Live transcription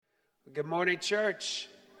Good morning, church.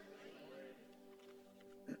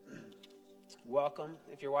 Welcome.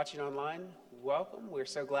 If you're watching online, welcome. We're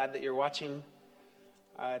so glad that you're watching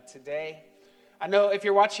today. I know if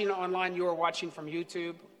you're watching online, you are watching from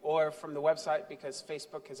YouTube or from the website because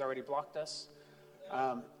Facebook has already blocked us. We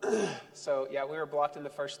were blocked in the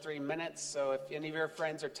first 3 minutes. So if any of your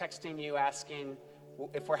friends are texting you asking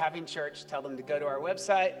if we're having church, tell them to go to our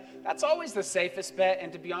website. That's always the safest bet.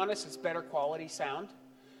 And to be honest, it's better quality sound.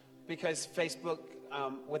 Because Facebook,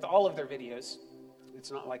 with all of their videos,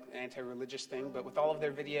 it's not like an anti-religious thing, but with all of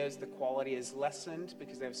their videos, the quality is lessened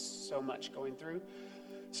because they have so much going through.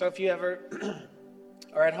 So if you ever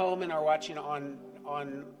are at home and are watching on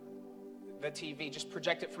the TV, just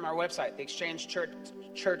project it from our website,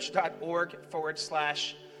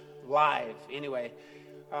 theexchangechurch.org/live. Anyway,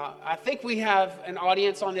 I think we have an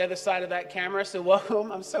audience on the other side of that camera, so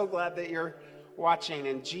welcome. I'm so glad that you're watching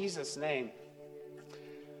in Jesus' name.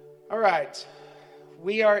 All right,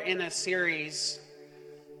 we are in a series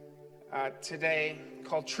today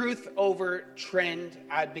called Truth Over Trend.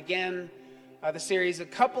 I began the series a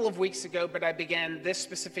couple of weeks ago, but I began this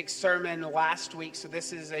specific sermon last week, so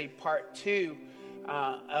this is a part 2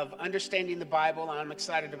 of understanding the Bible, and I'm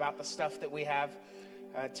excited about the stuff that we have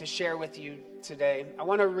to share with you today. I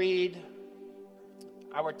want to read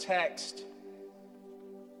our text.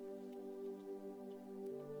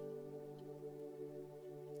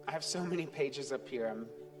 I have so many pages up here.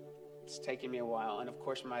 It's taking me a while. And of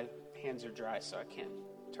course, my hands are dry, so I can't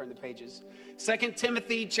turn the pages. 2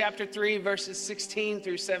 Timothy chapter 3, verses 16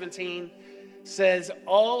 through 17 says,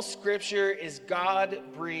 "All scripture is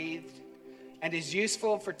God-breathed and is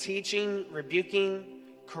useful for teaching, rebuking,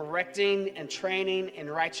 correcting, and training in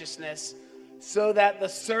righteousness, so that the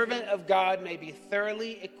servant of God may be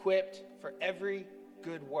thoroughly equipped for every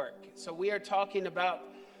good work." So we are talking about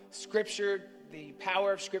scripture, the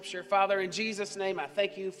power of Scripture. Father, in Jesus' name, I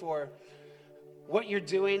thank you for what you're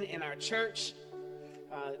doing in our church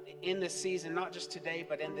in this season, not just today,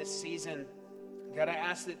 but in this season. God, I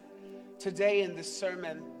ask that today in this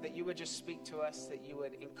sermon that you would just speak to us, that you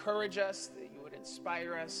would encourage us, that you would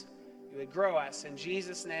inspire us, you would grow us. In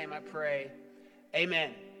Jesus' name I pray,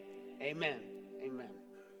 amen. Amen. Amen.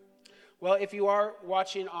 Well, if you are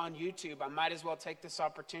watching on YouTube, I might as well take this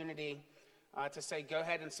opportunity to say go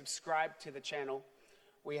ahead and subscribe to the channel.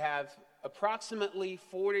 We have approximately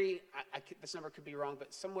 40, this number could be wrong,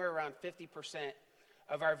 but somewhere around 50%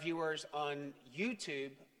 of our viewers on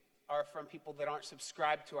YouTube are from people that aren't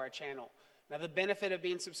subscribed to our channel. Now, the benefit of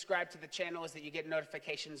being subscribed to the channel is that you get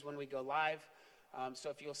notifications when we go live. So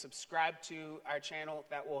if you'll subscribe to our channel,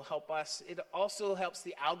 that will help us. It also helps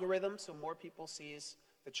the algorithm so more people sees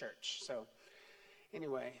the church. So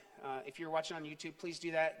anyway, if you're watching on YouTube, please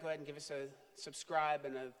do that. Go ahead and give us a subscribe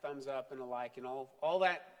and a thumbs up and a like and all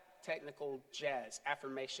that technical jazz,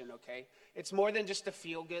 affirmation, okay? It's more than just a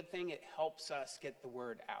feel-good thing. It helps us get the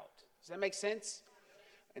word out. Does that make sense?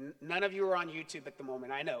 And none of you are on YouTube at the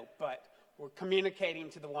moment, I know, but we're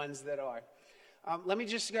communicating to the ones that are. Let me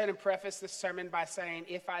just go ahead and preface this sermon by saying,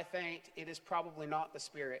 if I faint, it is probably not the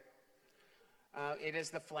Spirit. It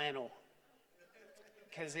is the flannel.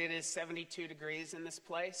 Because it is 72 degrees in this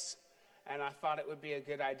place, and I thought it would be a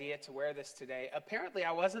good idea to wear this today. Apparently,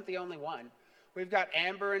 I wasn't the only one. We've got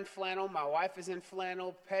Amber in flannel, my wife is in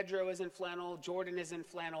flannel, Pedro is in flannel, Jordan is in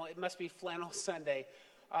flannel. It must be Flannel Sunday.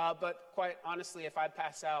 But quite honestly, if I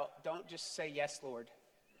pass out, don't just say, "Yes, Lord."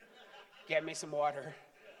 Get me some water.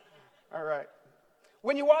 All right.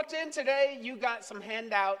 When you walked in today, you got some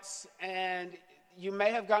handouts, and you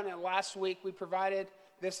may have gotten it last week. We provided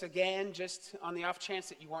this again, just on the off chance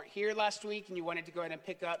that you weren't here last week and you wanted to go ahead and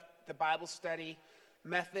pick up the Bible study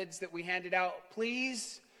methods that we handed out.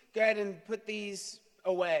 Please go ahead and put these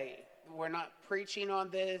away. We're not preaching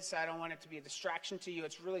on this. I don't want it to be a distraction to you.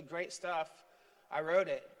 It's really great stuff. I wrote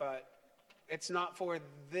it, but it's not for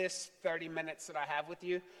this 30 minutes that I have with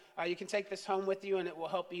you. You can take this home with you, and it will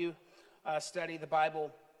help you study the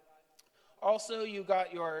Bible. Also, you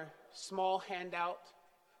got your small handout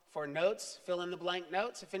for notes, fill in the blank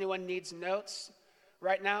notes. If anyone needs notes,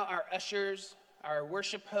 right now our ushers, our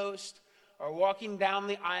worship host are walking down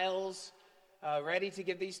the aisles ready to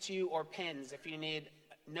give these to you, or pens. If you need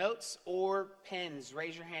notes or pens,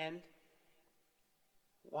 raise your hand.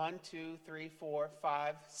 1, 2, 3, 4,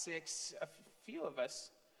 5, 6, a few of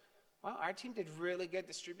us. Wow, our team did really good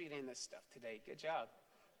distributing this stuff today. Good job.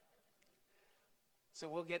 So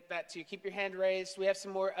we'll get that to you. Keep your hand raised. We have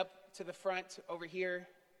some more up to the front over here.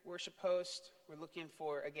 Worship host, we're looking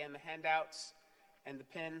for, again, the handouts and the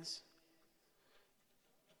pens.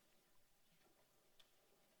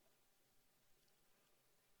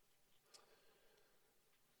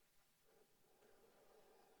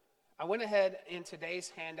 I went ahead in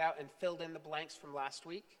today's handout and filled in the blanks from last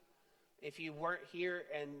week. If you weren't here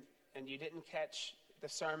and you didn't catch the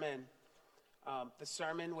sermon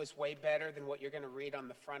was way better than what you're going to read on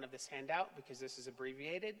the front of this handout because this is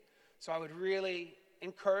abbreviated. So I would really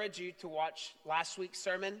encourage you to watch last week's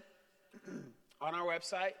sermon on our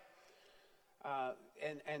website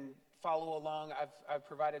and follow along. I've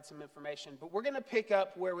provided some information. But we're going to pick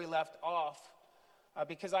up where we left off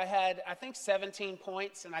because I had, I think, 17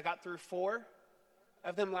 points, and I got through 4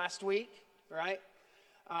 of them last week, right?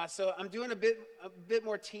 So I'm doing a bit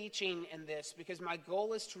more teaching in this because my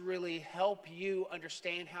goal is to really help you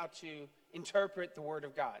understand how to interpret the Word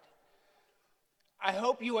of God. I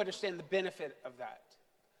hope you understand the benefit of that.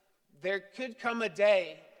 There could come a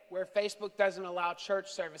day where Facebook doesn't allow church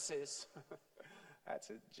services. That's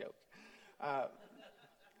a joke.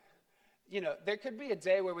 There could be a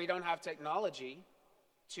day where we don't have technology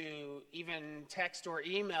to even text or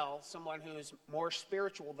email someone who's more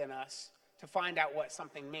spiritual than us to find out what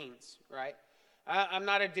something means, right? I'm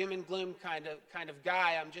not a doom and gloom kind of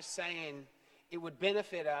guy. I'm just saying it would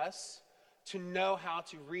benefit us to know how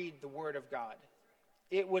to read the Word of God.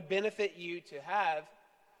 It would benefit you to have,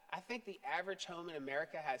 I think the average home in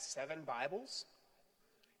America has 7 Bibles.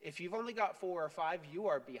 If you've only got 4 or 5, you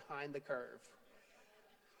are behind the curve.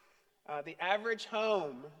 The average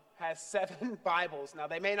home has 7 Bibles. Now,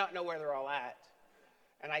 they may not know where they're all at,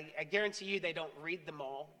 and I guarantee you they don't read them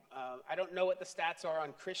all. I don't know what the stats are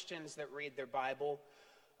on Christians that read their Bible,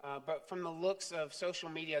 but from the looks of social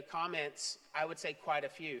media comments, I would say quite a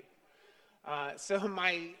few. So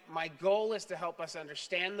my goal is to help us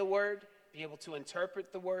understand the Word, be able to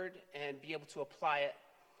interpret the Word, and be able to apply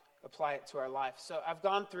it to our life. So I've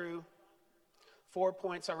gone through 4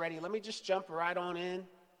 points already. Let me just jump right on in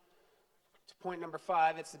to point number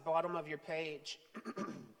 5. It's the bottom of your page.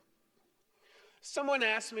 Someone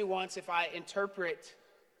asked me once if I interpret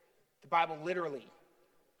the Bible literally.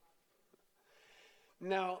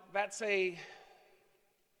 Now, that's a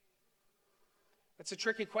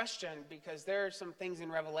tricky question because there are some things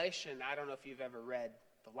in Revelation. I don't know if you've ever read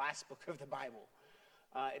the last book of the Bible.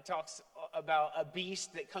 It talks about a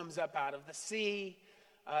beast that comes up out of the sea.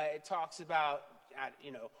 It talks about,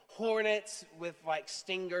 hornets with like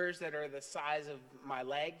stingers that are the size of my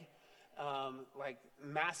leg, like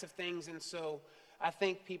massive things. And so I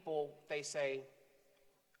think people, they say,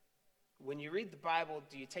 when you read the Bible,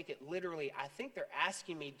 do you take it literally? I think they're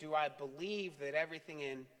asking me, do I believe that everything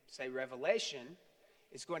in, say, Revelation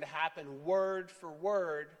is going to happen word for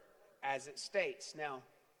word as it states? Now,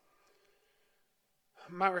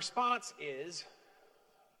 my response is,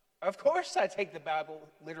 of course I take the Bible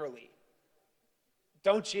literally.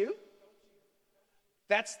 Don't you?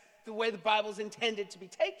 That's the way the Bible's intended to be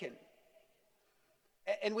taken.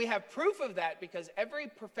 And we have proof of that because every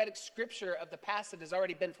prophetic scripture of the past that has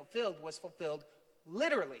already been fulfilled was fulfilled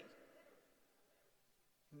literally.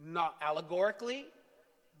 Not allegorically,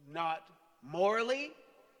 not morally,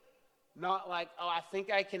 not like, I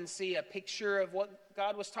think I can see a picture of what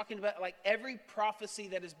God was talking about. Like every prophecy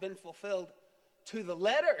that has been fulfilled to the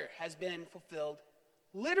letter has been fulfilled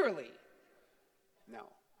literally. Now,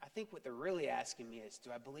 I think what they're really asking me is,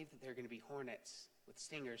 do I believe that there are going to be hornets with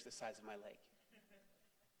stingers the size of my leg?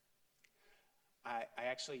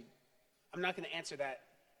 I'm not going to answer that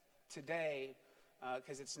today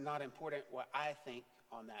because it's not important what I think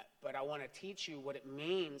on that. But I want to teach you what it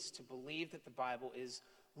means to believe that the Bible is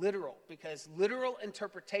literal. Because literal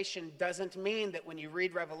interpretation doesn't mean that when you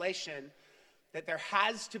read Revelation that there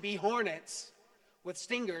has to be hornets with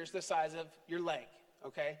stingers the size of your leg.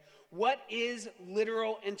 Okay? What is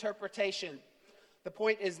literal interpretation? The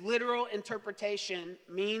point is literal interpretation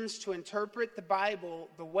means to interpret the Bible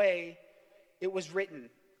the way it was written.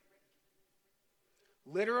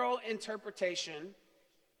 Literal interpretation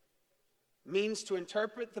means to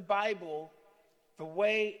interpret the Bible the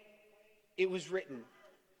way it was written.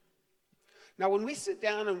 Now, when we sit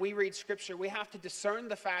down and we read Scripture, we have to discern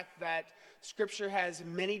the fact that Scripture has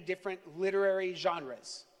many different literary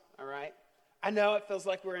genres, all right? I know it feels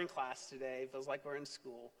like we're in class today. It feels like we're in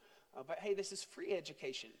school. But hey, this is free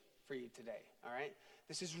education for you today, all right?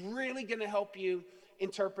 This is really going to help you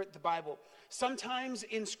interpret the Bible. Sometimes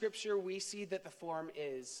in Scripture, we see that the form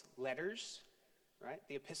is letters, right?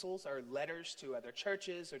 The epistles are letters to other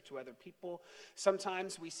churches or to other people.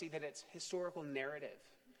 Sometimes we see that it's historical narrative.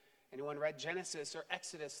 Anyone read Genesis or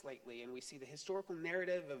Exodus lately? And we see the historical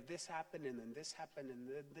narrative of this happened, and then this happened, and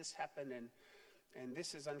then this happened, and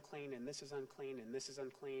this is unclean, and this is unclean, and this is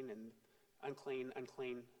unclean, and unclean,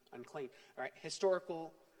 unclean, unclean. All right,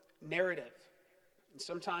 historical narrative. And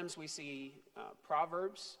sometimes we see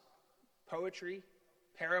proverbs, poetry,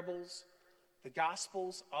 parables, the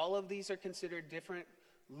Gospels, all of these are considered different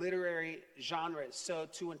literary genres. So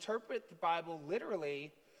to interpret the Bible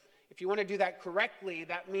literally, if you want to do that correctly,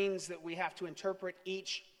 that means that we have to interpret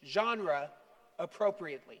each genre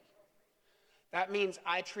appropriately. That means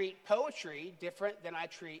I treat poetry different than I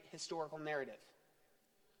treat historical narrative.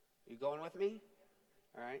 You going with me?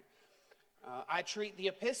 All right. I treat the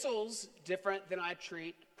epistles different than I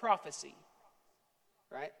treat prophecy.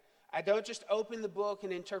 Right? I don't just open the book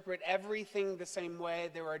and interpret everything the same way.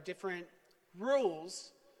 There are different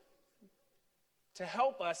rules to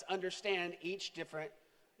help us understand each different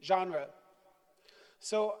genre.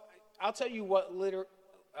 So I'll tell you what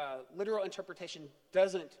literal interpretation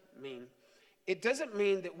doesn't mean. It doesn't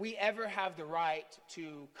mean that we ever have the right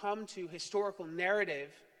to come to historical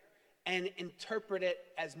narrative and interpret it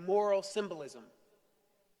as moral symbolism.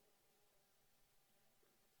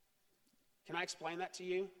 Can I explain that to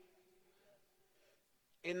you?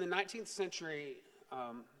 In the 19th century,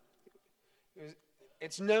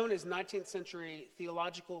 it's known as 19th century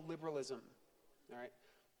theological liberalism, all right?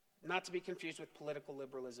 Not to be confused with political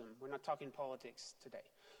liberalism. We're not talking politics today.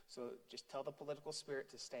 So just tell the political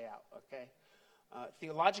spirit to stay out, okay?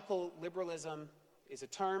 Theological liberalism is a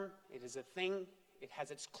term. It is a thing. It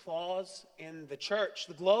has its claws in the church,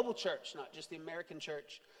 the global church, not just the American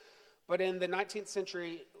church. But in the 19th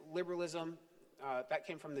century, liberalism, that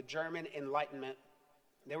came from the German Enlightenment.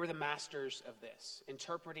 They were the masters of this,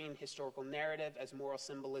 interpreting historical narrative as moral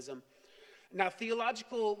symbolism. Now,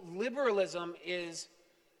 theological liberalism is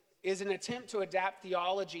an attempt to adapt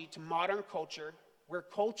theology to modern culture, where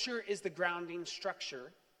culture is the grounding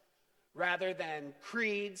structure, rather than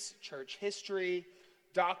creeds, church history,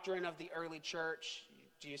 doctrine of the early church.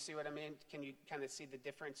 Do you see what I mean? Can you kind of see the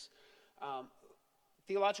difference?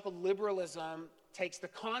 Theological liberalism takes the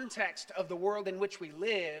context of the world in which we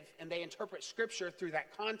live, and they interpret Scripture through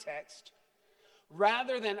that context,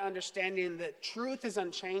 rather than understanding that truth is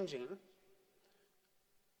unchanging.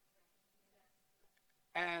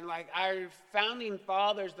 And like our founding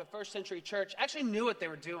fathers, the first century church, actually knew what they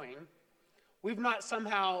were doing. We've not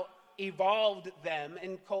somehow evolved them,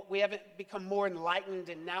 and we haven't become more enlightened,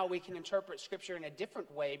 and now we can interpret Scripture in a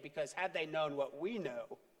different way, because had they known what we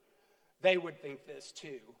know, they would think this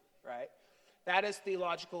too, right? That is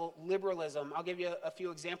theological liberalism. I'll give you a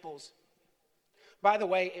few examples. By the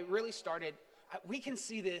way, it really started, we can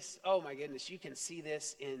see this, oh my goodness, you can see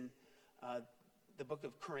this in the book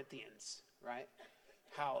of Corinthians, right?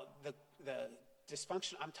 How the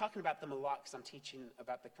dysfunction, I'm talking about them a lot because I'm teaching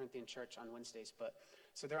about the Corinthian church on Wednesdays, but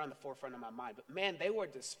so they're on the forefront of my mind. But man, they were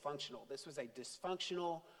dysfunctional. This was a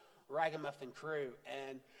dysfunctional ragamuffin crew.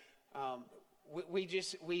 And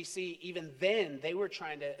we see even then they were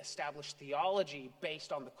trying to establish theology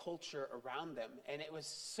based on the culture around them. And it was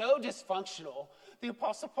so dysfunctional. The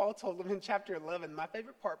Apostle Paul told them in chapter 11, my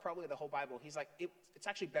favorite part probably of the whole Bible, he's like, it's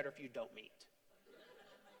actually better if you don't meet.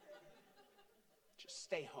 Just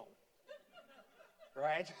stay home.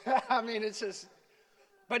 Right? I mean, it's just,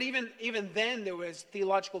 but even then there was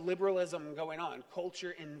theological liberalism going on,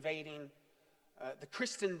 culture invading the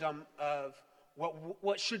Christendom of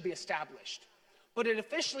what should be established. But it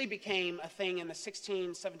officially became a thing in the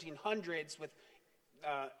 1700s with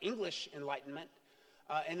English Enlightenment,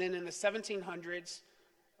 and then in the 1700s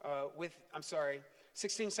with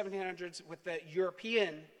the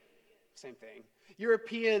European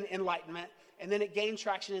Enlightenment, and then it gained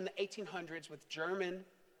traction in the 1800s with German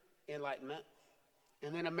Enlightenment,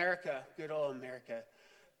 and then America, good old America.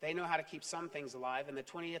 They know how to keep some things alive. In the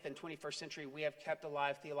 20th and 21st century, we have kept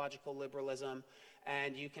alive theological liberalism,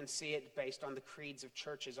 and you can see it based on the creeds of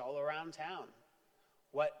churches all around town.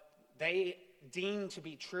 What they deem to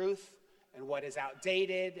be truth and what is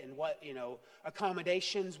outdated and what,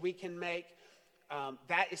 accommodations we can make,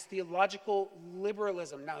 that is theological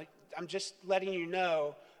liberalism. Now, I'm just letting you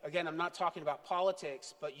know, again, I'm not talking about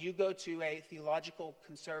politics, but you go to a theological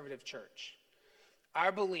conservative church.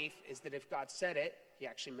 Our belief is that if God said it, he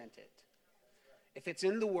actually meant it. If it's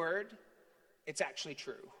in the Word, it's actually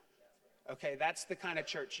true. Okay, that's the kind of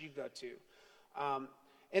church you go to.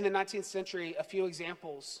 In the 19th century, a few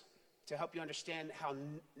examples to help you understand how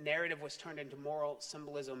narrative was turned into moral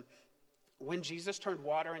symbolism. When Jesus turned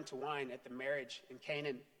water into wine at the marriage in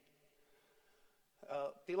Canaan,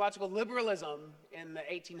 theological liberalism in the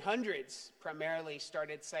 1800s primarily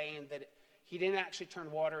started saying that he didn't actually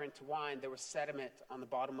turn water into wine. There was sediment on the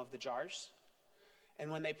bottom of the jars.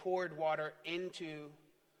 And when they poured water into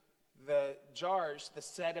the jars, the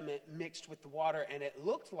sediment mixed with the water, and it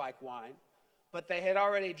looked like wine, but they had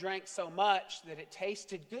already drank so much that it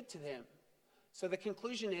tasted good to them. So the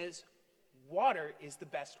conclusion is, water is the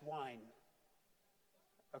best wine.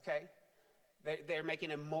 okay? They're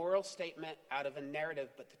making a moral statement out of a narrative,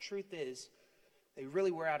 but the truth is they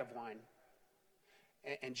really were out of wine.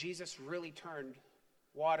 And Jesus really turned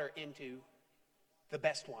water into the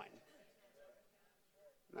best wine.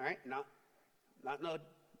 All right? Not no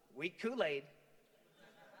weak Kool-Aid.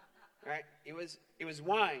 All right? It was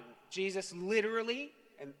wine. Jesus literally,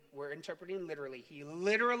 and we're interpreting literally, he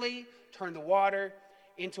literally turned the water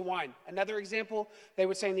into wine. Another example, they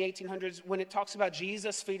would say in the 1800s, when it talks about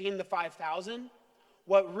Jesus feeding the 5,000,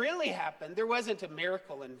 what really happened, there wasn't a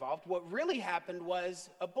miracle involved. What really happened was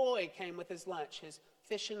a boy came with his lunch, his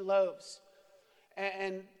fish and loaves.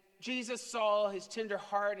 And Jesus saw his tender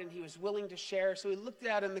heart and he was willing to share. So he looked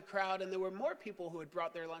out in the crowd and there were more people who had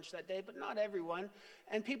brought their lunch that day, but not everyone.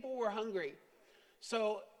 And people were hungry.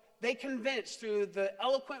 So they convinced through the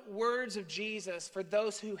eloquent words of Jesus for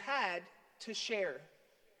those who had to share.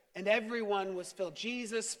 And everyone was filled.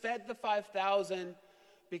 Jesus fed the 5,000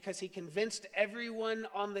 because he convinced everyone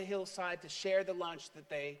on the hillside to share the lunch that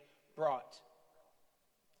they brought.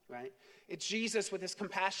 Right? It's Jesus with his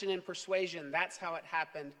compassion and persuasion. That's how it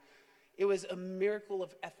happened. It was a miracle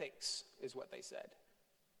of ethics, is what they said.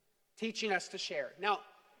 Teaching us to share. Now,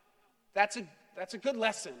 that's a good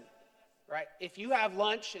lesson, right? If you have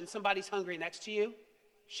lunch and somebody's hungry next to you,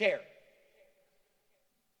 share.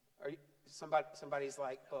 Somebody's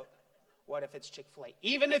like, but what if it's Chick-fil-A?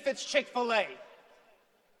 Even if it's Chick-fil-A,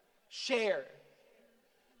 share.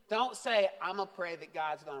 Don't say, I'm going to pray that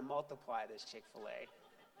God's going to multiply this Chick-fil-A.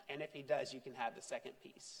 And if he does, you can have the second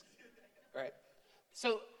piece, right?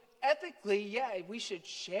 So ethically, yeah, we should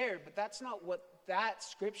share, but that's not what that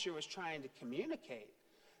scripture was trying to communicate.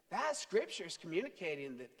 That scripture is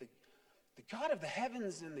communicating that the God of the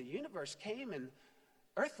heavens and the universe came in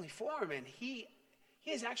earthly form, and he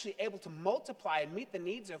is actually able to multiply and meet the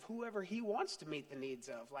needs of whoever he wants to meet the needs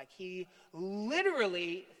of. Like he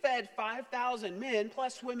literally fed 5,000 men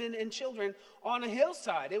plus women and children on a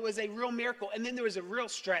hillside. It was a real miracle. And then there was a real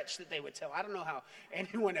stretch that they would tell. I don't know how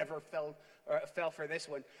anyone ever fell for this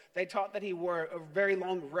one. They taught that he wore a very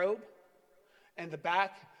long robe, and the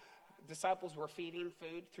back, disciples were feeding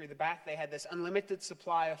food through the back. They had this unlimited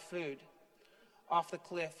supply of food off the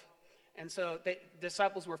cliff. And so the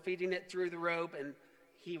disciples were feeding it through the robe, and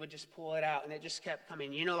he would just pull it out, and it just kept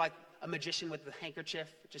coming. You know, like a magician with the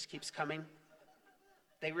handkerchief, it just keeps coming.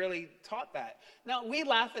 They really taught that. Now, we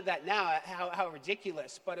laugh at that now, at how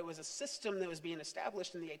ridiculous, but it was a system that was being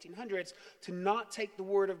established in the 1800s to not take the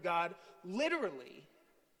word of God literally.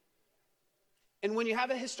 And when you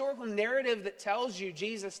have a historical narrative that tells you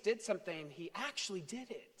Jesus did something, he actually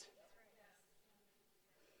did it.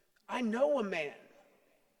 I know a man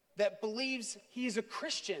that believes he's a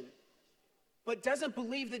Christian, but doesn't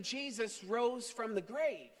believe that Jesus rose from the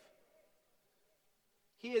grave.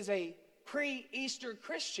 He is a pre-Easter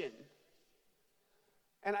Christian.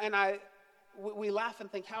 And we laugh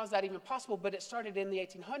and think, how is that even possible? But it started in the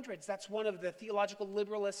 1800s. That's one of the theological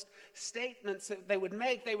liberalist statements that they would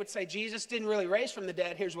make. They would say, Jesus didn't really raise from the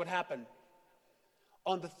dead. Here's what happened.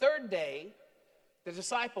 On the third day, the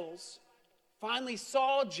disciples finally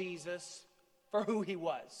saw Jesus for who he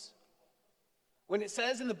was. When it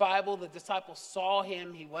says in the Bible the disciples saw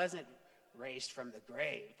him, he wasn't raised from the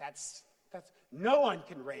grave. That's no one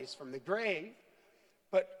can raise from the grave.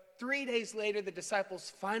 But 3 days later, the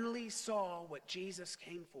disciples finally saw what Jesus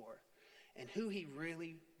came for and who he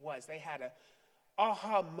really was. They had a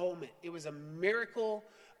aha moment. It was a miracle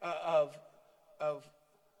of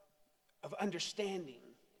understanding.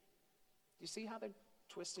 Do you see how they're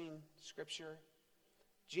twisting Scripture?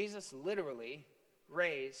 Jesus literally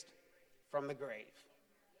raised from the grave.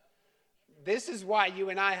 This is why you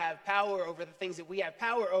and I have power over the things that we have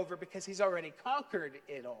power over, because he's already conquered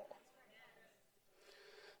it all.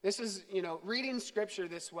 This is, reading Scripture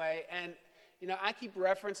this way, and, I keep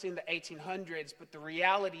referencing the 1800s, but the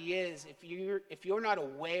reality is if you're not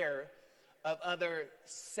aware of other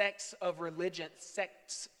sects of religion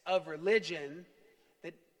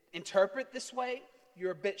that interpret this way,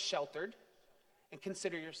 you're a bit sheltered, and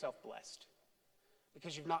consider yourself blessed,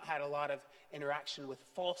 because you've not had a lot of interaction with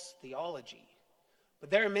false theology. But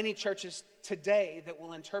there are many churches today that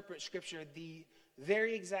will interpret Scripture the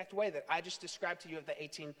very exact way that I just described to you of the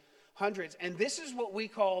 1800s. And this is what we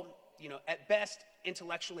call, at best,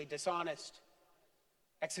 intellectually dishonest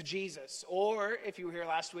exegesis. Or, if you were here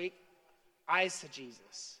last week,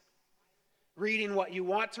 eisegesis. Reading what you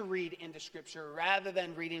want to read into Scripture rather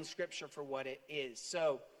than reading Scripture for what it is.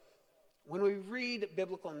 So, when we read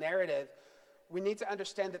biblical narrative, we need to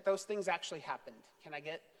understand that those things actually happened. Can I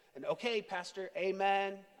get an okay, Pastor?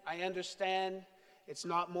 Amen. I understand. It's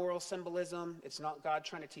not moral symbolism. It's not God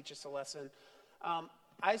trying to teach us a lesson.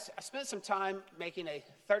 I spent some time making a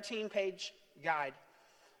 13-page guide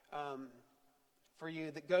for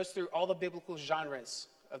you that goes through all the biblical genres.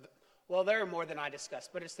 Well, there are more than I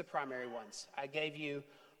discussed, but it's the primary ones. I gave you,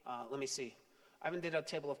 let me see. I haven't did a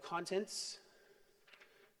table of contents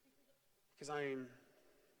because I'm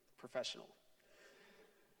professional.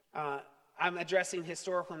 I'm addressing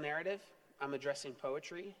historical narrative. I'm addressing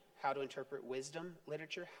poetry, how to interpret wisdom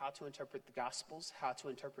literature, how to interpret the Gospels, how to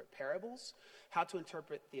interpret parables, how to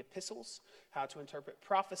interpret the epistles, how to interpret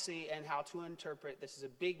prophecy, and how to interpret, this is a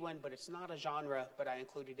big one, but it's not a genre, but I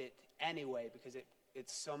included it anyway because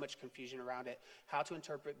it's so much confusion around it, how to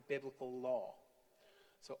interpret biblical law.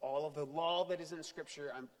 So all of the law that is in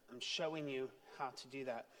Scripture, I'm showing you how to do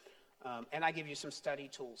that. And I give you some study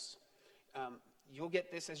tools. You'll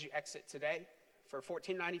get this as you exit today for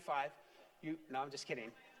 $14.95. No, I'm just kidding.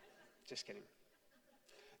 Just kidding.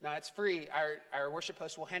 No, it's free. Our worship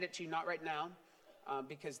host will hand it to you, not right now,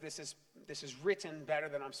 because this is written better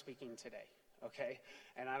than I'm speaking today, okay?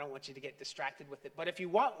 And I don't want you to get distracted with it. But if you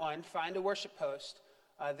want one, find a worship host.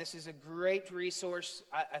 This is a great resource.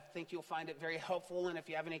 I think you'll find it very helpful. And if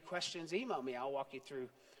you have any questions, email me. I'll walk you through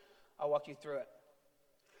it.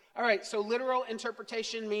 All right, so literal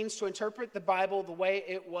interpretation means to interpret the Bible the way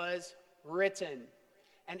it was written.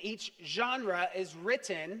 And each genre is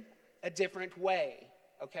written a different way,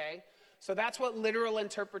 okay? So that's what literal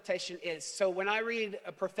interpretation is. So when I read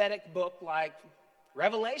a prophetic book like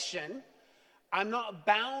Revelation, I'm not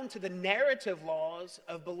bound to the narrative laws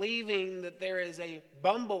of believing that there is a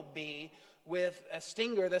bumblebee with a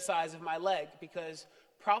stinger the size of my leg, because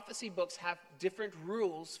prophecy books have different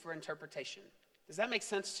rules for interpretation. Does that make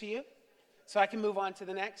sense to you? So I can move on to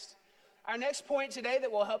the next. Our next point today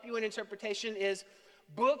that will help you in interpretation is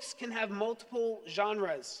books can have multiple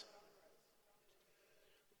genres.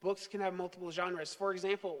 Books can have multiple genres. For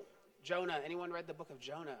example, Jonah. Anyone read the book of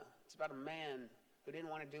Jonah? It's about a man who didn't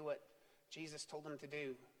want to do what Jesus told him to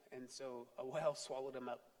do, and so a whale swallowed him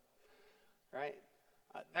up. Right?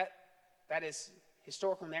 That is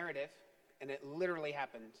historical narrative, and it literally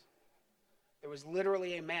happened. There was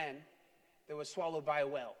literally a man that was swallowed by a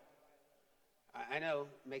whale. I know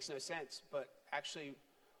it makes no sense, but actually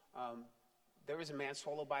there was a man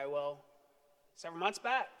swallowed by a whale several months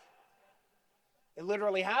back. It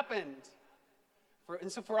literally happened.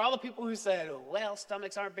 And so for all the people who said, well,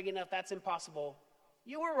 stomachs aren't big enough, that's impossible,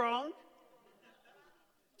 you were wrong.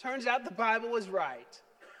 Turns out the Bible was right.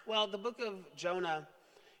 Well, the book of Jonah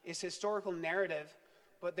is historical narrative,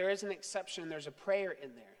 but there is an exception. There's a prayer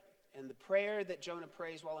in there. And the prayer that Jonah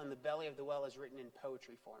prays while in the belly of the whale is written in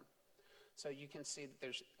poetry form. So you can see that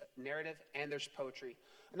there's narrative and there's poetry.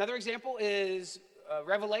 Another example is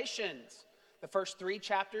Revelations. The first 3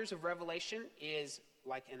 chapters of Revelation is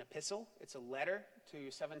like an epistle. It's a letter to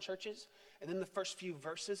 7 churches. And then the first few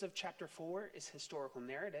verses of chapter 4 is historical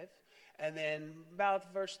narrative. And then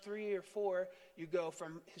about verse 3 or 4, you go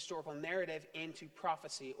from historical narrative into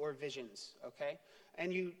prophecy or visions, okay?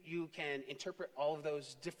 And you can interpret all of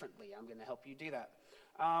those differently. I'm going to help you do that.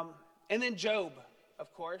 And then Job,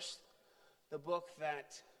 of course, the book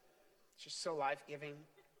that is just so life-giving,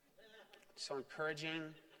 so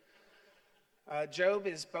encouraging. Job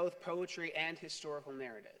is both poetry and historical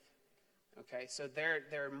narrative. Okay, so there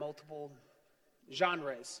are multiple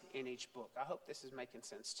genres in each book. I hope this is making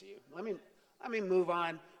sense to you. Let me move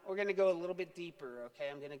on. We're going to go a little bit deeper, okay?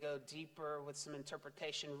 I'm going to go deeper with some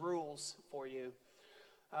interpretation rules for you.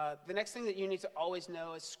 The next thing that you need to always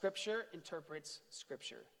know is Scripture interprets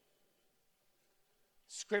Scripture.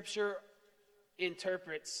 Scripture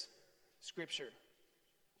interprets Scripture.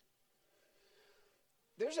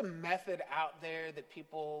 There's a method out there that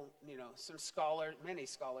people, some scholars, many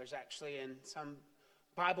scholars actually, and some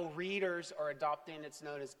Bible readers are adopting. It's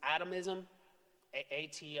known as atomism,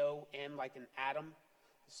 A-T-O-M, like an atom,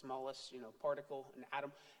 the smallest, particle, an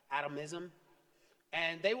atom, atomism.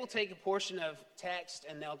 And they will take a portion of text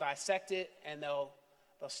and they'll dissect it and they'll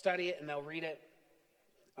study it and they'll read it.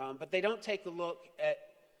 But they don't take a look at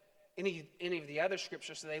any of the other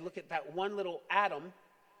scriptures. So they look at that one little atom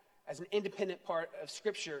as an independent part of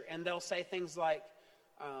Scripture, and they'll say things like,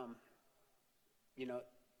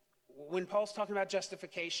 when Paul's talking about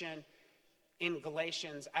justification in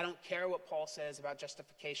Galatians, I don't care what Paul says about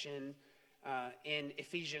justification in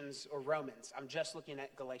Ephesians or Romans. I'm just looking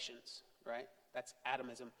at Galatians, right? That's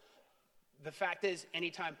atomism. The fact is,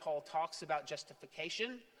 anytime Paul talks about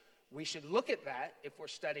justification, we should look at that if we're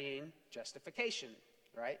studying justification,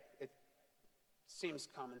 right? It seems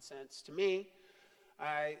common sense to me.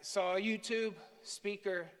 I saw a YouTube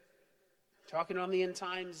speaker talking on the end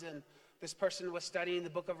times, and this person was studying the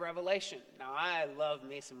book of Revelation. Now, I love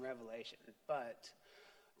me some Revelation, but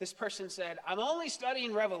This person said, I'm only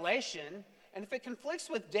studying Revelation, and if it conflicts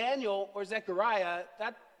with Daniel or Zechariah,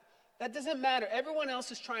 that doesn't matter. Everyone else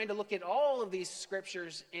is trying to look at all of these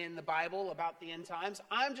scriptures in the Bible about the end times.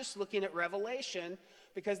 I'm just looking at Revelation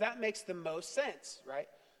because that makes the most sense, right?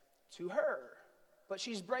 To her. But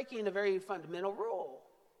she's breaking a very fundamental rule.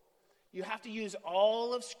 You have to use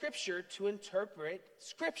all of Scripture to interpret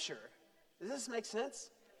Scripture. Does this make sense?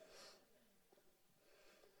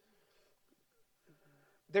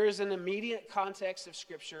 There is an immediate context of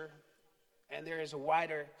Scripture, and there is a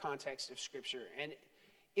wider context of Scripture. And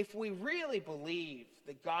if we really believe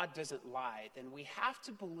that God doesn't lie, then we have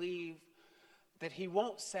to believe that he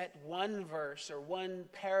won't set one verse or one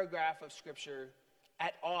paragraph of Scripture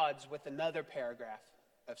at odds with another paragraph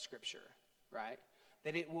of Scripture, right?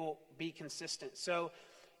 That it will be consistent. So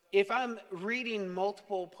if I'm reading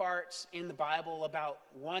multiple parts in the Bible about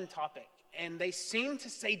one topic, and they seem to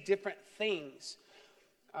say different things,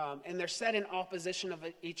 and they're set in opposition of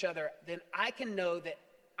each other, then I can know that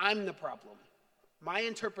I'm the problem. My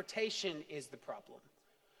interpretation is the problem.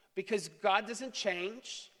 Because God doesn't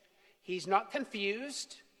change. He's not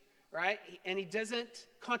confused, right? And he doesn't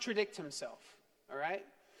contradict himself, all right?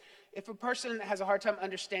 If a person has a hard time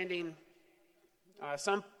understanding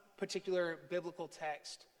some particular biblical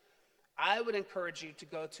text, I would encourage you to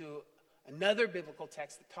go to another biblical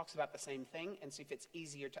text that talks about the same thing and see if it's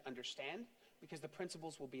easier to understand, because the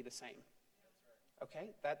principles will be the same. Okay?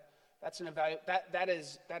 That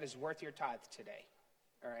is worth your tithe today.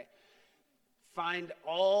 All right? Find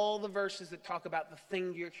all the verses that talk about the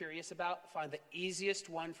thing you're curious about. Find the easiest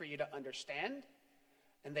one for you to understand.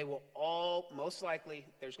 And they will all, most likely,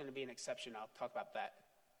 there's going to be an exception. I'll talk about that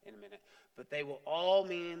in a minute. But they will all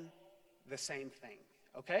mean the same thing.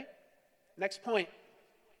 Okay? Next point.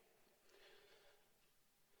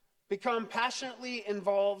 Become passionately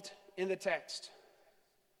involved in the text.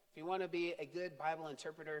 If you want to be a good Bible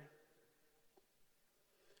interpreter,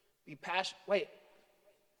 be passionate. Wait.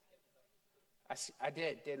 I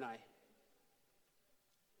did, didn't I?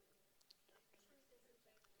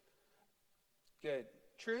 Good.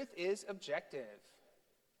 Truth is objective.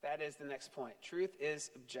 That is the next point. Truth is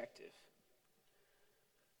objective.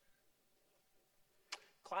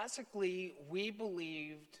 Classically, we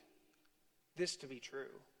believed this to be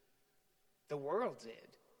true. The world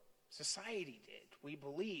did. Society did. We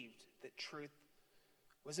believed that truth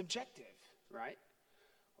was objective, right?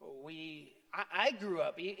 I grew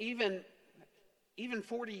up, even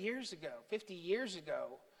 40 years ago, 50 years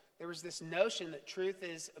ago, there was this notion that truth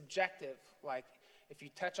is objective. Like, if you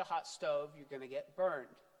touch a hot stove, you're going to get burned,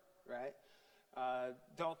 right?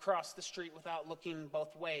 Don't cross the street without looking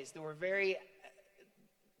both ways.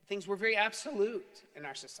 Things were very absolute in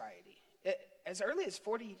our society, as early as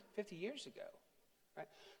 40, 50 years ago, right?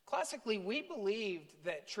 Classically, we believed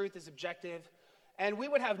that truth is objective, and we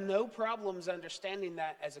would have no problems understanding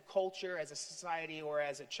that as a culture, as a society, or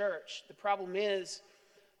as a church. The problem is,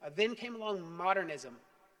 then came along modernism.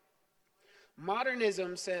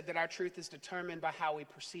 Modernism said that our truth is determined by how we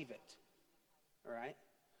perceive it. All right?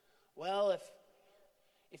 Well,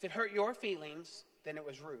 if it hurt your feelings, then it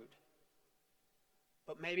was rude.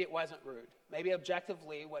 But maybe it wasn't rude. Maybe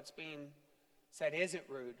objectively what's being said isn't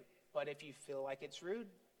rude. But if you feel like it's rude,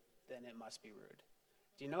 then it must be rude.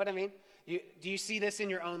 Do you know what I mean? Do you see this in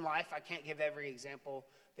your own life? I can't give every example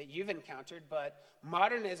that you've encountered, but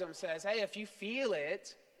modernism says, hey, if you feel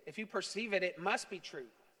it, if you perceive it, it must be true,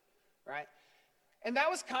 right? And that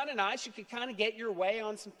was kind of nice. You could kind of get your way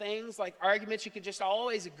on some things, like arguments. You could just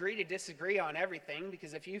always agree to disagree on everything,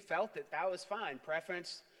 because if you felt it, that was fine.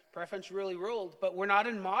 Preference really ruled. But we're not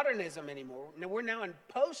in modernism anymore. No, we're now in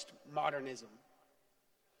postmodernism.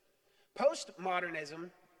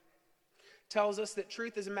 Postmodernism tells us that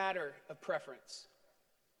truth is a matter of preference.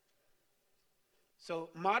 So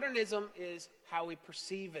modernism is how we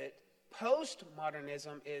perceive it.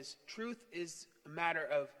 Postmodernism is truth is a matter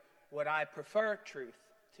of what I prefer truth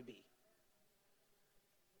to be.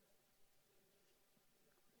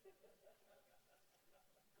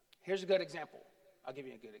 Here's a good example. I'll give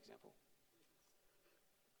you a good example.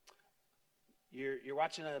 You're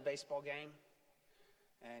watching a baseball game,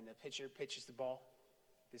 and the pitcher pitches the ball.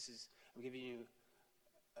 I'm giving you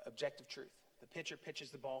objective truth. The pitcher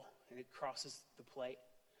pitches the ball, and it crosses the plate.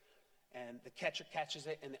 And the catcher catches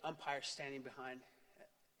it, and the umpire's standing behind.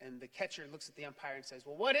 And the catcher looks at the umpire and says,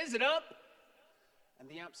 well, what is it, ump? And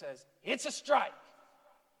the ump says, it's a strike.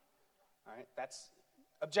 All right, that's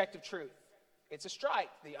objective truth. It's a strike.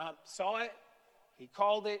 The ump saw it. He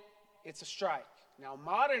called it. It's a strike. Now,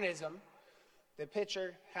 modernism, the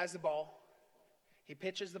pitcher has the ball. He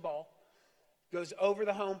pitches the ball. goes over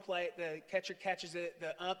the home plate. The catcher catches it.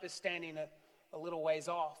 The ump is standing a little ways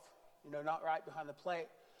off, not right behind the plate.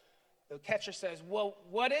 The catcher says, "Well,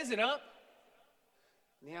 what is it, ump?"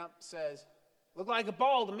 And the ump says, "Looked like a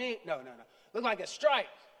ball to me." No. Looked like a strike.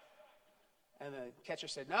 And the catcher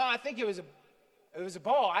said, "No, I think it was a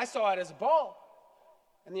ball. I saw it as a ball."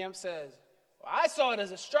 And the ump says, "Well, I saw it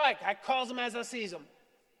as a strike. I calls them as I sees them."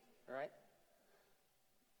 All right?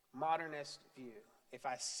 Modernist view. If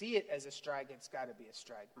I see it as a strike, it's got to be a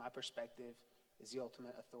strike. My perspective is the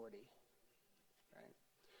ultimate authority. Right?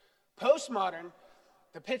 Postmodern,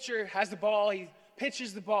 the pitcher has the ball. He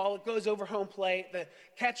pitches the ball. It goes over home plate. The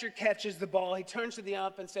catcher catches the ball. He turns to the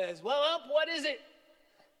ump and says, "Well, ump, what is it?"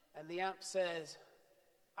 And the ump says,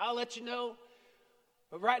 "I'll let you know,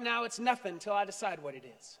 but right now it's nothing until I decide what it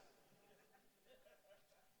is."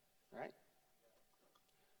 Right?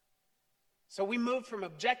 So we moved from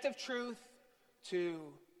objective truth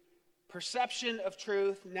to perception of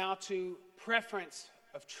truth, now to preference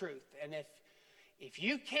of truth. And if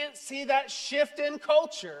you can't see that shift in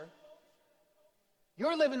culture,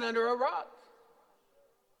 you're living under a rock.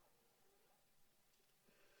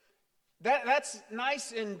 That's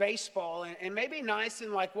nice in baseball and maybe nice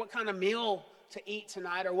in like what kind of meal to eat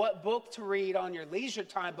tonight or what book to read on your leisure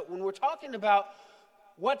time. But when we're talking about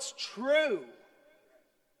what's true,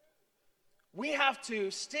 we have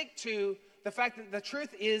to stick to the fact that the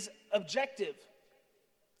truth is objective.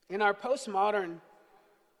 In our postmodern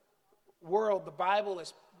world, the Bible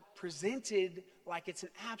is presented like it's an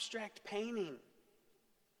abstract painting.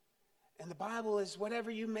 And the Bible is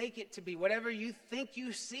whatever you make it to be. Whatever you think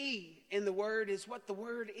you see in the Word is what the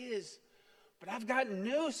Word is. But I've got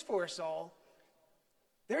news for us all.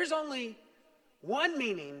 There's only one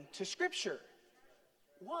meaning to Scripture.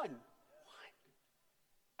 One.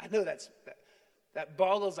 I know that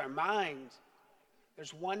boggles our mind.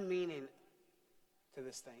 There's one meaning to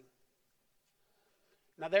this thing.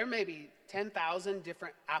 Now, there may be 10,000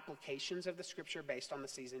 different applications of the Scripture based on the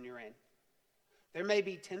season you're in. There may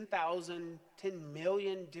be 10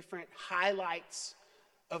 million different highlights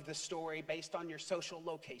of the story based on your social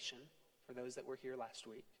location, for those that were here last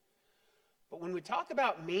week. But when we talk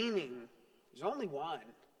about meaning, there's only one.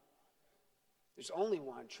 There's only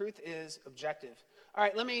one. Truth is objective. All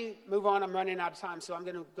right, let me move on. I'm running out of time, so I'm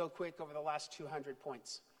going to go quick over the last 200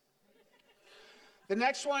 points. The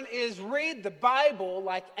next one is read the Bible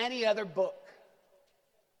like any other book.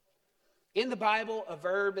 In the Bible, a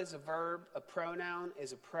verb is a verb, a pronoun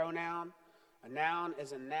is a pronoun, a noun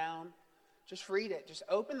is a noun. Just read it. Just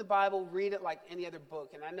open the Bible, read it like any other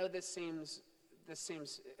book. And I know this seems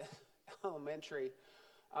elementary,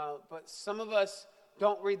 but some of us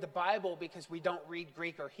don't read the Bible because we don't read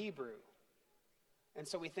Greek or Hebrew. And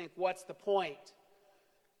so we think, what's the point?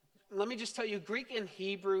 Let me just tell you, Greek and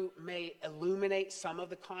Hebrew may illuminate some of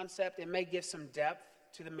the concept. It may give some depth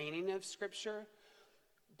to the meaning of Scripture.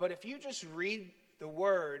 But if you just read the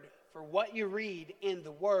Word for what you read in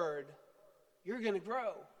the Word, you're going to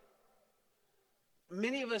grow.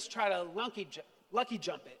 Many of us try to lucky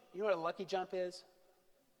jump it. You know what a lucky jump is?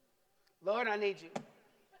 Lord, I need you.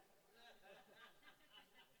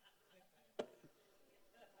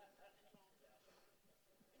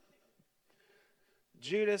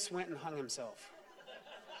 Judas went and hung himself.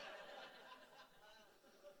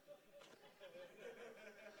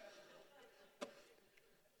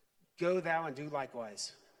 Go thou and do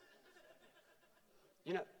likewise.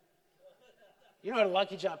 You know what a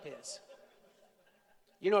lucky jump is.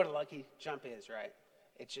 You know what a lucky jump is, right?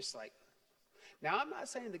 It's just like, now I'm not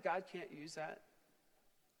saying that God can't use that.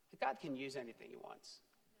 God can use anything he wants.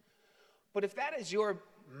 But if that is your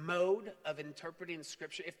mode of interpreting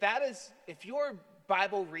Scripture, if your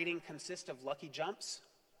Bible reading consists of lucky jumps,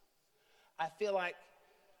 I feel like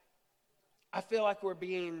we're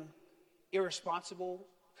being irresponsible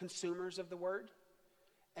consumers of the Word,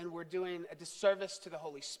 and we're doing a disservice to the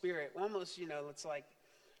Holy Spirit. Almost, it's like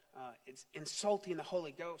it's insulting the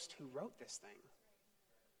Holy Ghost who wrote this thing.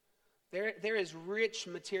 There is rich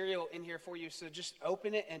material in here for you, so just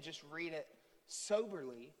open it and just read it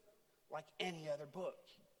soberly like any other book.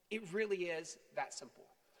 It really is that simple.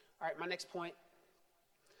 All right, my next point.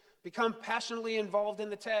 Become passionately involved in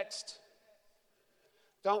the text.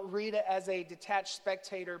 Don't read it as a detached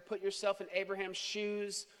spectator. Put yourself in Abraham's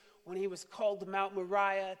shoes when he was called to Mount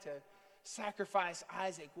Moriah to sacrifice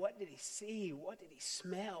Isaac. What did he see? What did he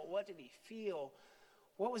smell? What did he feel?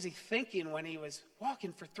 What was he thinking when he was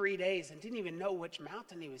walking for 3 days and didn't even know which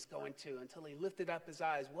mountain he was going to until he lifted up his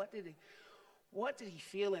eyes? What did he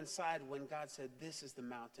feel inside when God said, this is the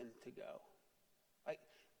mountain to go? Like,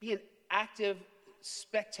 be an active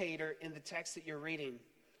spectator in the text that you're reading.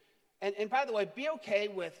 And by the way, be okay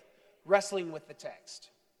with wrestling with the text.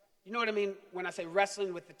 You know what I mean when I say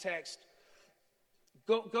wrestling with the text?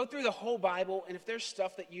 Go through the whole Bible, and if there's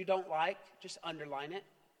stuff that you don't like, just underline it.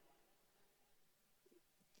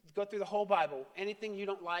 Go through the whole Bible. Anything you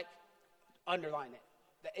don't like, underline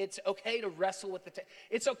it. It's okay to wrestle with the text.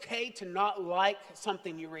 It's okay to not like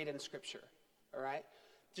something you read in Scripture, all right?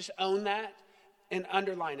 Just own that and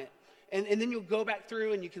underline it. And then you'll go back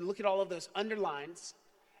through and you can look at all of those underlines,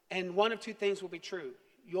 and one of two things will be true.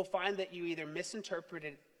 You'll find that you either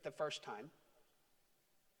misinterpreted the first time,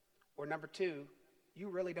 or number two, you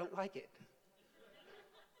really don't like it.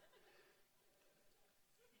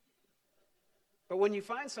 But when you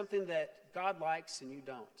find something that God likes and you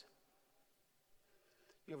don't,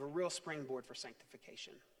 you have a real springboard for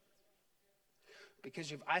sanctification.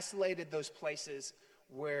 Because you've isolated those places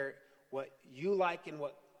where what you like and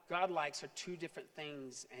what God likes are two different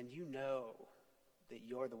things, and you know that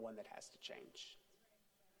you're the one that has to change.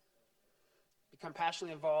 Become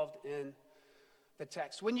passionately involved in the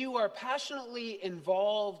text. When you are passionately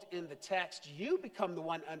involved in the text, you become the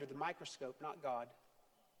one under the microscope, not God.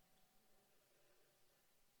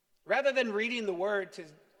 Rather than reading the Word to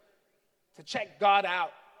check God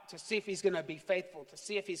out, to see if He's going to be faithful, to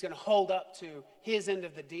see if He's going to hold up to His end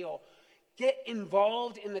of the deal, get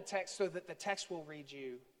involved in the text so that the text will read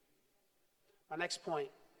you. My next point.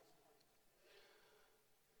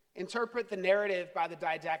 Interpret the narrative by the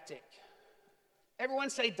didactic. Everyone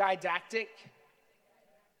say didactic.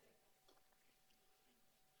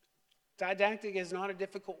 Didactic is not a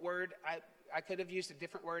difficult word. I could have used a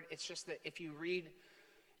different word. It's just that if you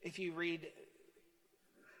read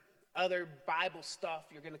other Bible stuff,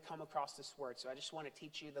 you're going to come across this word. So I just want to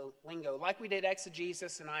teach you the lingo. Like we did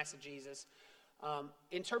exegesis and eisegesis.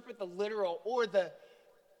 Interpret the literal or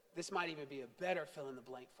this might even be a better fill in the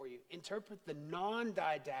blank for you. Interpret the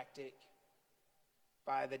non-didactic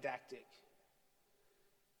by the dactic.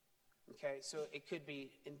 Okay, so it could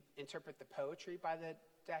be interpret the poetry by the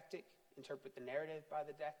dactic, interpret the narrative by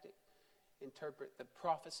the dactic, interpret the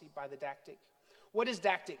prophecy by the dactic. What is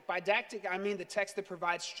dactic? By dactic, I mean the text that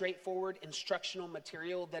provides straightforward instructional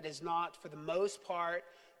material that is not, for the most part,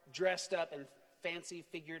 dressed up in fancy,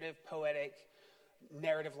 figurative, poetic,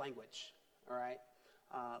 narrative language. All right?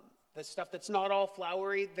 The stuff that's not all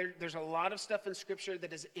flowery, there's a lot of stuff in Scripture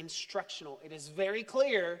that is instructional. It is very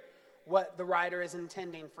clear what the writer is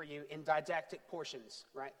intending for you in didactic portions,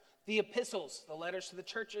 right? The epistles, the letters to the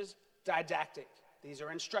churches, didactic. These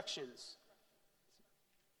are instructions.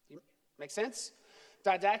 Make sense?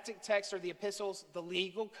 Didactic texts are the epistles, the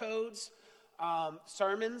legal codes,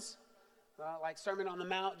 sermons, like Sermon on the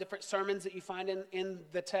Mount, different sermons that you find in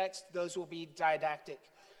the text, those will be didactic.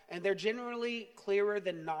 And they're generally clearer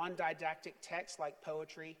than non-didactic texts like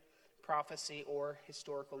poetry, prophecy, or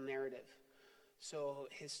historical narrative. So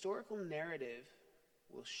historical narrative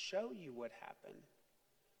will show you what happened.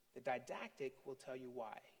 The didactic will tell you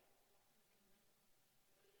why.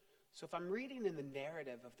 So if I'm reading in the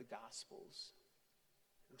narrative of the Gospels,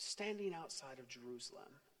 I'm standing outside of Jerusalem,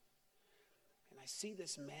 and I see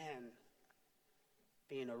this man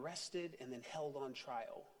being arrested and then held on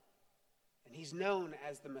trial. And he's known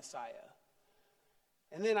as the Messiah.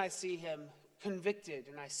 And then I see him convicted,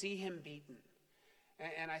 and I see him beaten.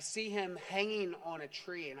 And I see him hanging on a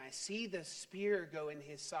tree, and I see the spear go in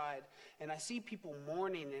his side, and I see people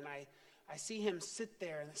mourning, and I see him sit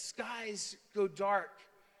there, and the skies go dark.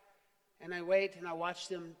 And I wait, and I watch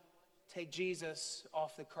them take Jesus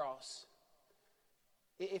off the cross.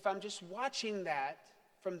 If I'm just watching that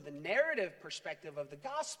from the narrative perspective of the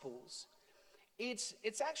Gospels, it's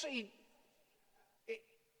actually,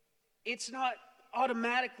 it's not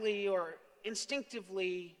automatically or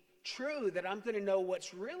instinctively true that I'm going to know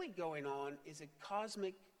what's really going on is a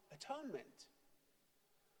cosmic atonement.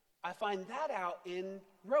 I find that out in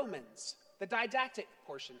Romans, the didactic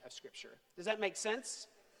portion of Scripture. Does that make sense?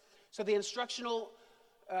 So the instructional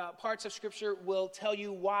parts of Scripture will tell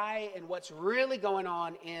you why and what's really going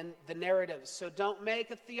on in the narratives. So don't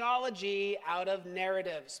make a theology out of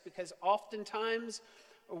narratives, because oftentimes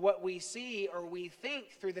what we see or we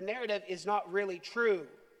think through the narrative is not really true.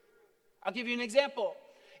 I'll give you an example.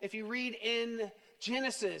 If you read in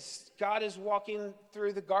Genesis, God is walking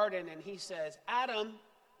through the garden and he says, "Adam,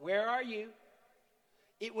 where are you?"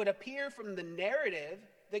 It would appear from the narrative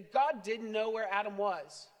that God didn't know where Adam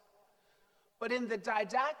was. But in the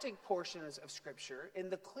didactic portions of Scripture,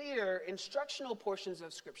 in the clear instructional portions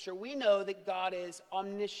of Scripture, we know that God is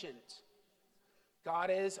omniscient.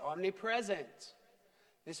 God is omnipresent.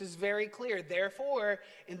 This is very clear. Therefore,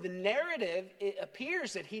 in the narrative, it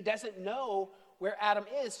appears that he doesn't know where Adam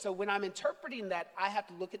is. So when I'm interpreting that, I have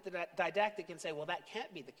to look at the didactic and say, well, that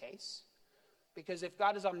can't be the case. Because if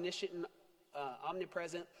God is omniscient and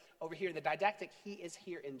omnipresent over here, the didactic, he is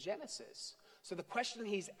here in Genesis. So the question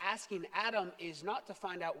he's asking Adam is not to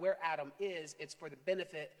find out where Adam is, it's for the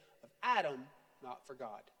benefit of Adam, not for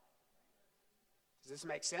God. Does this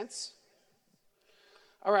make sense?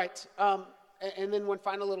 All right, and then one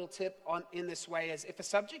final little tip in this way is if a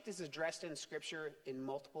subject is addressed in Scripture in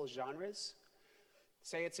multiple genres,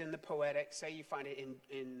 say it's in the poetic, say you find it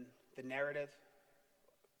in the narrative,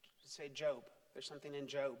 say Job, there's something in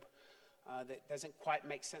Job that doesn't quite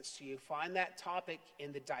make sense to you, find that topic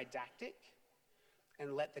in the didactic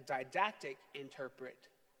and let the didactic interpret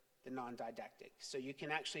the non-didactic. So you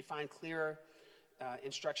can actually find clearer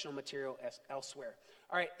instructional material elsewhere.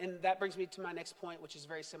 All right, and that brings me to my next point, which is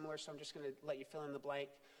very similar, so I'm just going to let you fill in the blank.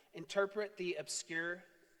 Interpret the obscure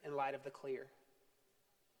in light of the clear.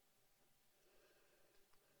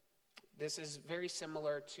 This is very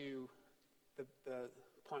similar to the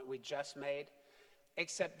point we just made,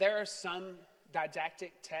 except there are some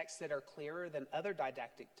didactic texts that are clearer than other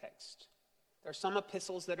didactic texts. There are some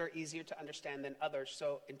epistles that are easier to understand than others,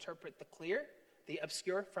 so interpret the clear, the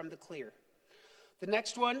obscure from the clear. The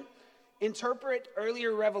next one, interpret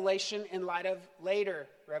earlier revelation in light of later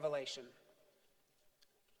revelation.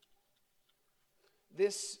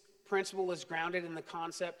 This principle is grounded in the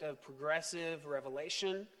concept of progressive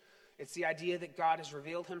revelation. It's the idea that God has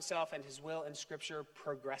revealed himself and his will in Scripture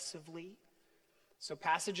progressively. So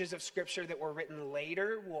passages of Scripture that were written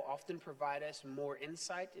later will often provide us more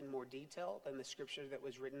insight and more detail than the Scripture that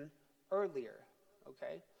was written earlier,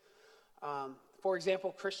 okay? For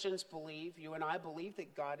example, Christians believe, you and I believe,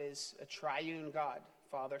 that God is a triune God,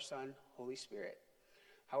 Father, Son, Holy Spirit.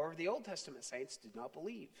 However, the Old Testament saints did not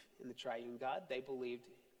believe in the triune God. They believed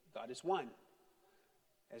God is one,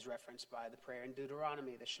 as referenced by the prayer in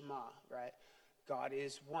Deuteronomy, the Shema, right? God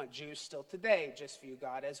is one. Jews still today just view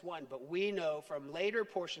God as one. But we know from later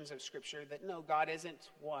portions of Scripture that no, God isn't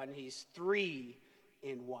one. He's three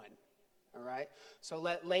in one, all right? So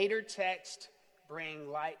let later text bring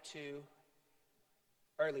light to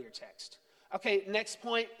earlier text. Okay, next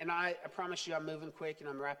point, and I promise you I'm moving quick and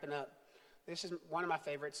I'm wrapping up. This is one of my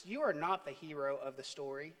favorites. You are not the hero of the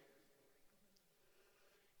story.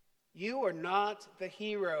 You are not the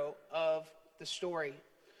hero of the story.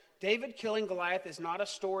 David killing Goliath is not a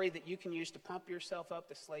story that you can use to pump yourself up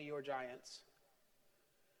to slay your giants.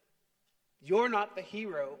 You're not the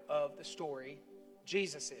hero of the story.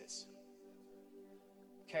 Jesus is.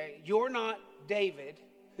 Okay, you're not David,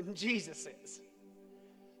 Jesus is.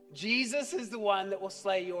 Jesus is the one that will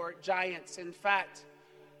slay your giants. In fact,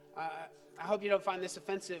 I hope you don't find this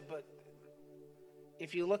offensive, but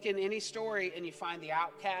if you look in any story and you find the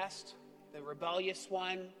outcast, the rebellious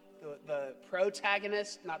one, the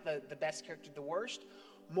protagonist, not the best character, the worst,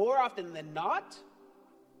 more often than not,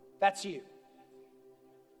 that's you.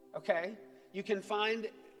 Okay? You can find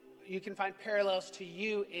parallels to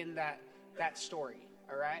you in that story,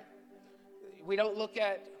 all right? We don't look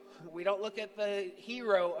at the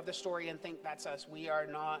hero of the story and think that's us. We are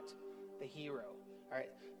not the hero. All right.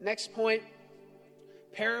 Next point,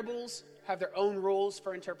 parables have their own rules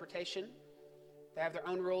for interpretation. They have their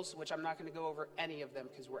own rules, which I'm not going to go over any of them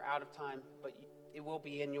because we're out of time, but it will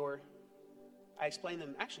be in I explain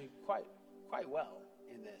them actually quite well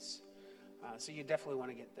in this. So you definitely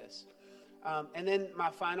want to get this. And then my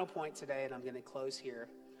final point today, and I'm going to close here.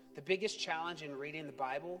 The biggest challenge in reading the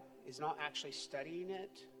Bible is not actually studying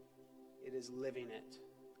it. It is living it.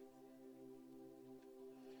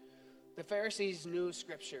 The Pharisees knew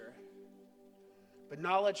Scripture, but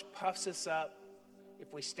knowledge puffs us up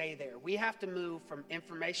if we stay there. We have to move from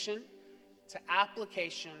information to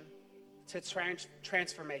application to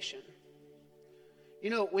transformation. You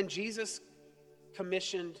know, when Jesus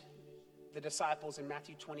commissioned the disciples in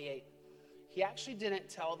Matthew 28, he actually didn't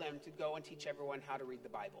tell them to go and teach everyone how to read the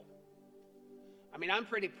Bible. I mean, I'm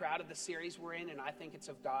pretty proud of the series we're in, and I think it's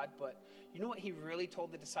of God, but you know what he really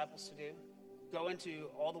told the disciples to do? Go into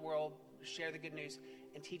all the world, share the good news,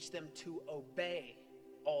 and teach them to obey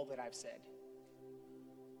all that I've said.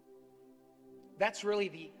 That's really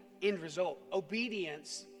the end result.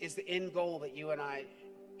 Obedience is the end goal that you and I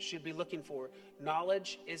should be looking for.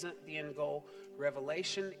 Knowledge isn't the end goal.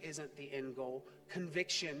 Revelation isn't the end goal.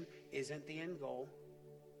 Conviction isn't the end goal.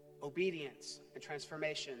 Obedience and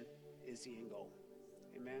transformation is the end goal.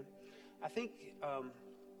 Amen. I think I'm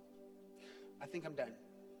done.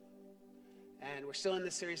 And we're still in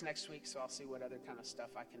this series next week, so I'll see what other kind of stuff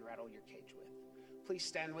I can rattle your cage with. Please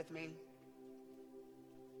stand with me.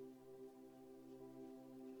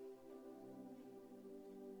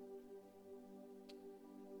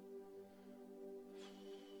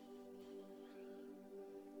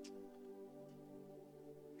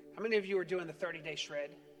 How many of you are doing the 30-day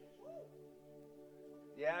shred?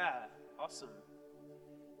 Yeah, awesome.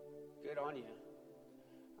 Good on you.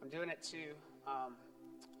 I'm doing it too.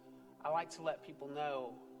 I like to let people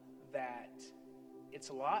know that it's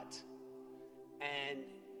a lot and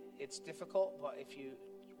it's difficult, but if you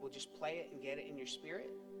will just play it and get it in your spirit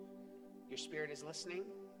is listening.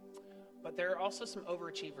 But there are also some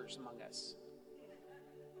overachievers among us.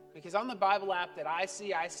 Because on the Bible app that I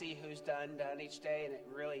see who's done each day, and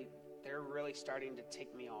they're really starting to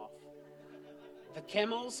tick me off. The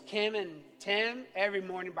Kimmels, Kim and Tim, every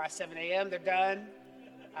morning by 7 a.m. they're done.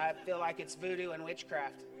 I feel like it's voodoo and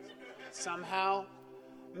witchcraft. Somehow,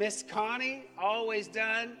 Miss Connie, always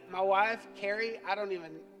done. My wife, Carrie, I don't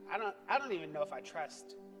even know if I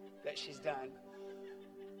trust that she's done.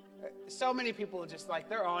 So many people are just like,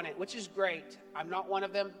 they're on it, which is great. I'm not one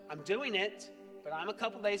of them. I'm doing it, but I'm a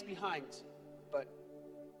couple days behind. But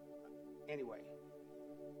anyway,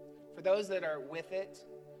 for those that are with it,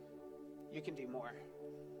 you can do more.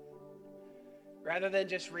 Rather than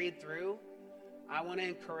just read through, I want to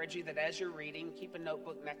encourage you that as you're reading, keep a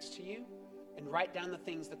notebook next to you and write down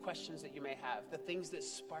the questions that you may have, the things that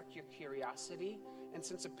spark your curiosity. And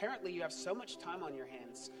since apparently you have so much time on your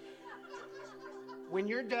hands, when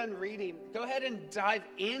you're done reading, go ahead and dive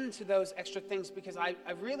into those extra things, because I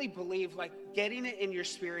really believe like getting it in your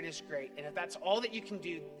spirit is great. And if that's all that you can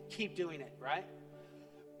do, keep doing it, right?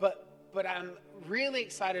 But I'm really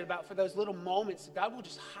excited about for those little moments, God will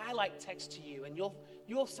just highlight text to you, and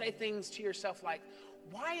you'll say things to yourself like,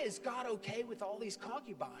 why is God okay with all these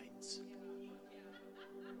concubines?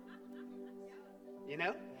 You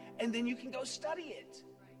know? And then you can go study it.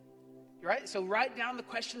 Right? So write down the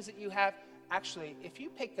questions that you have. Actually, if you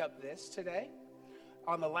pick up this today,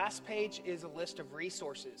 on the last page is a list of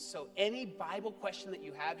resources. So any Bible question that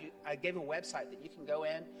you have, I gave a website that you can go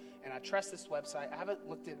in, and I trust this website. I haven't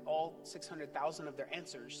looked at all 600,000 of their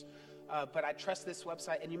answers, but I trust this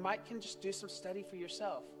website, and you can just do some study for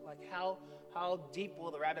yourself. Like how deep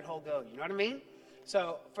will the rabbit hole go? You know what I mean?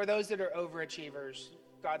 So for those that are overachievers,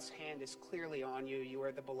 God's hand is clearly on you. You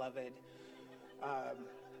are the beloved,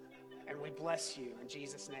 and we bless you in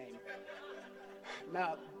Jesus' name.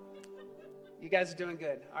 Now, you guys are doing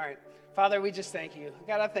good. All right. Father, we just thank you.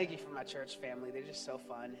 God, I thank you for my church family. They're just so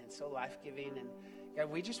fun and so life-giving. And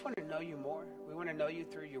God, we just want to know you more. We want to know you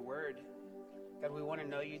through your word. God, we want to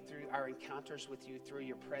know you through our encounters with you, through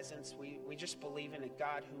your presence. We just believe in a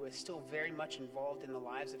God who is still very much involved in the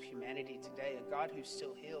lives of humanity today, a God who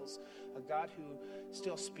still heals, a God who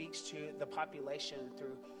still speaks to the population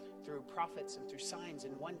through prophets and through signs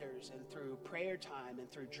and wonders and through prayer time and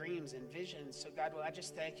through dreams and visions. So God, I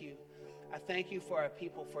just thank you. I thank you for our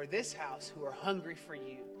people, for this house who are hungry for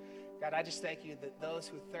you. God, I just thank you that those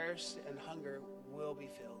who thirst and hunger will be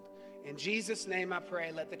filled. In Jesus' name I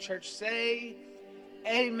pray. Let the church say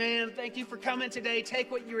amen. Thank you for coming today. Take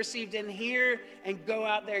what you received in here and go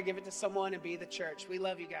out there, give it to someone, and be the church. We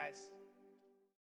love you guys.